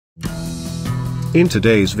In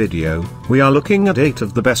today's video, we are looking at 8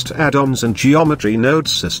 of the best add-ons and geometry node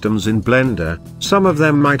systems in Blender. Some of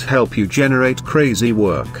them might help you generate crazy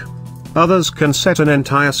work. Others can set an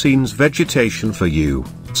entire scene's vegetation for you,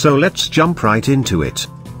 so let's jump right into it.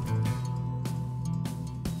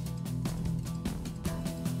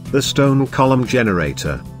 The Stone Column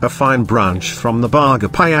Generator, a fine branch from the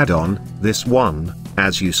Awesome add-on. This one,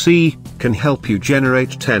 as you see, can help you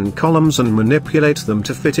generate 10 columns and manipulate them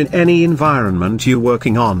to fit in any environment you're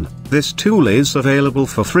working on. This tool is available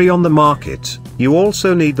for free on the market. You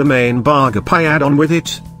also need the main Awesome add-on with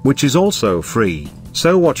it, which is also free,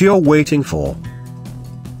 so what you're waiting for?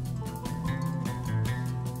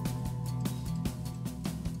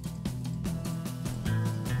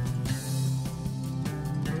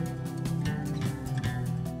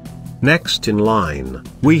 Next in line,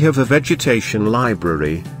 we have a vegetation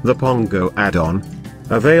library, the Pongo add-on,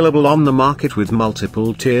 available on the market with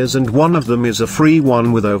multiple tiers, and one of them is a free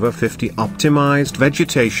one with over 50 optimized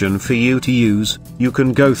vegetation for you to use. You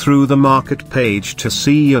can go through the market page to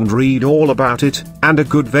see and read all about it, and a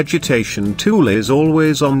good vegetation tool is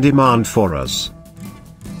always on demand for us.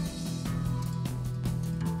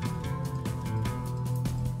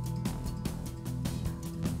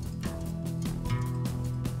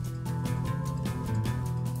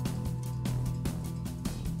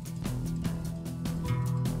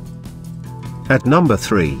 At number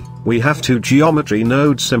 3, we have 2 geometry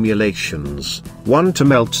node simulations, one to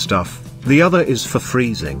melt stuff, the other is for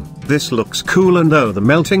freezing. This looks cool, and though the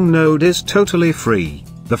melting node is totally free,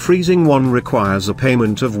 the freezing one requires a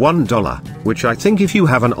payment of $1, which I think if you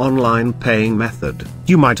have an online paying method,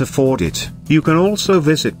 you might afford it. You can also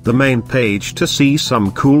visit the main page to see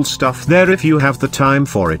some cool stuff there if you have the time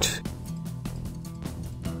for it.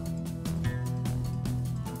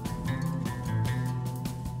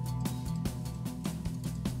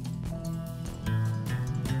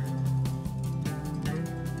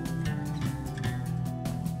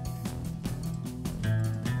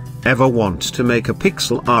 Ever want to make a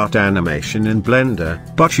pixel art animation in Blender,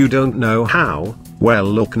 but you don't know how? Well,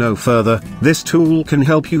 look no further. This tool can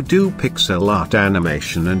help you do pixel art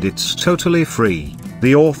animation, and it's totally free.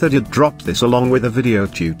 The author did drop this along with a video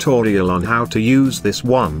tutorial on how to use this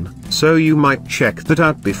one, so you might check that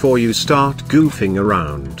out before you start goofing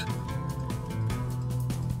around.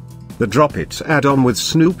 The Drop It add-on with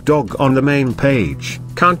Snoop Dogg on the main page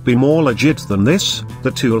can't be more legit than this.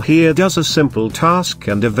 The tool here does a simple task,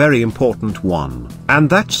 and a very important one, and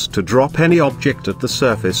that's to drop any object at the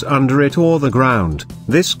surface under it or the ground.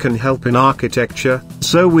 This can help in architecture,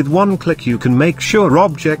 so with one click you can make sure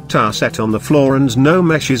objects are set on the floor and no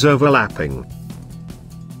meshes overlapping.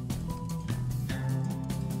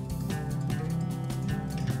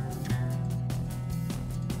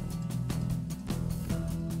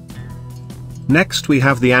 Next we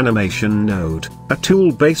have the Animation Node, a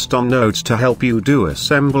tool based on nodes to help you do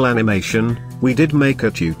assemble animation. We did make a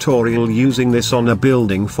tutorial using this on a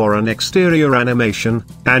building for an exterior animation,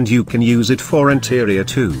 and you can use it for interior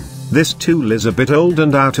too. This tool is a bit old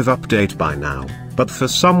and out of update by now, but for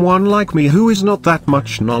someone like me who is not that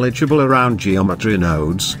much knowledgeable around geometry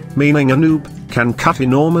nodes, meaning a noob, can cut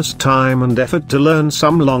enormous time and effort to learn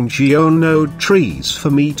some long geo node trees for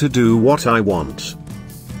me to do what I want.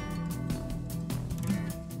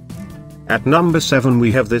 At number 7 we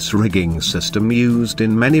have this rigging system used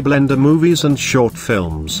in many Blender movies and short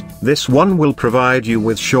films. This one will provide you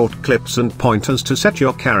with short clips and pointers to set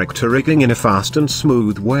your character rigging in a fast and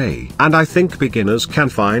smooth way. And I think beginners can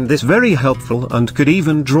find this very helpful and could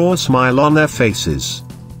even draw a smile on their faces.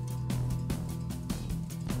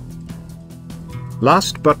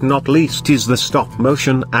 Last but not least is the Stop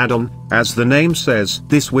Motion add-on. As the name says,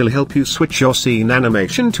 this will help you switch your scene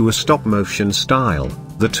animation to a stop motion style.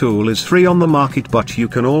 The tool is free on the market, but you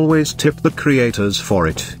can always tip the creators for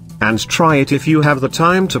it, and try it if you have the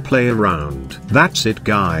time to play around. That's it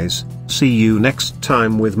guys, see you next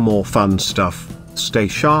time with more fun stuff. Stay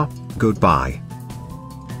sharp, goodbye.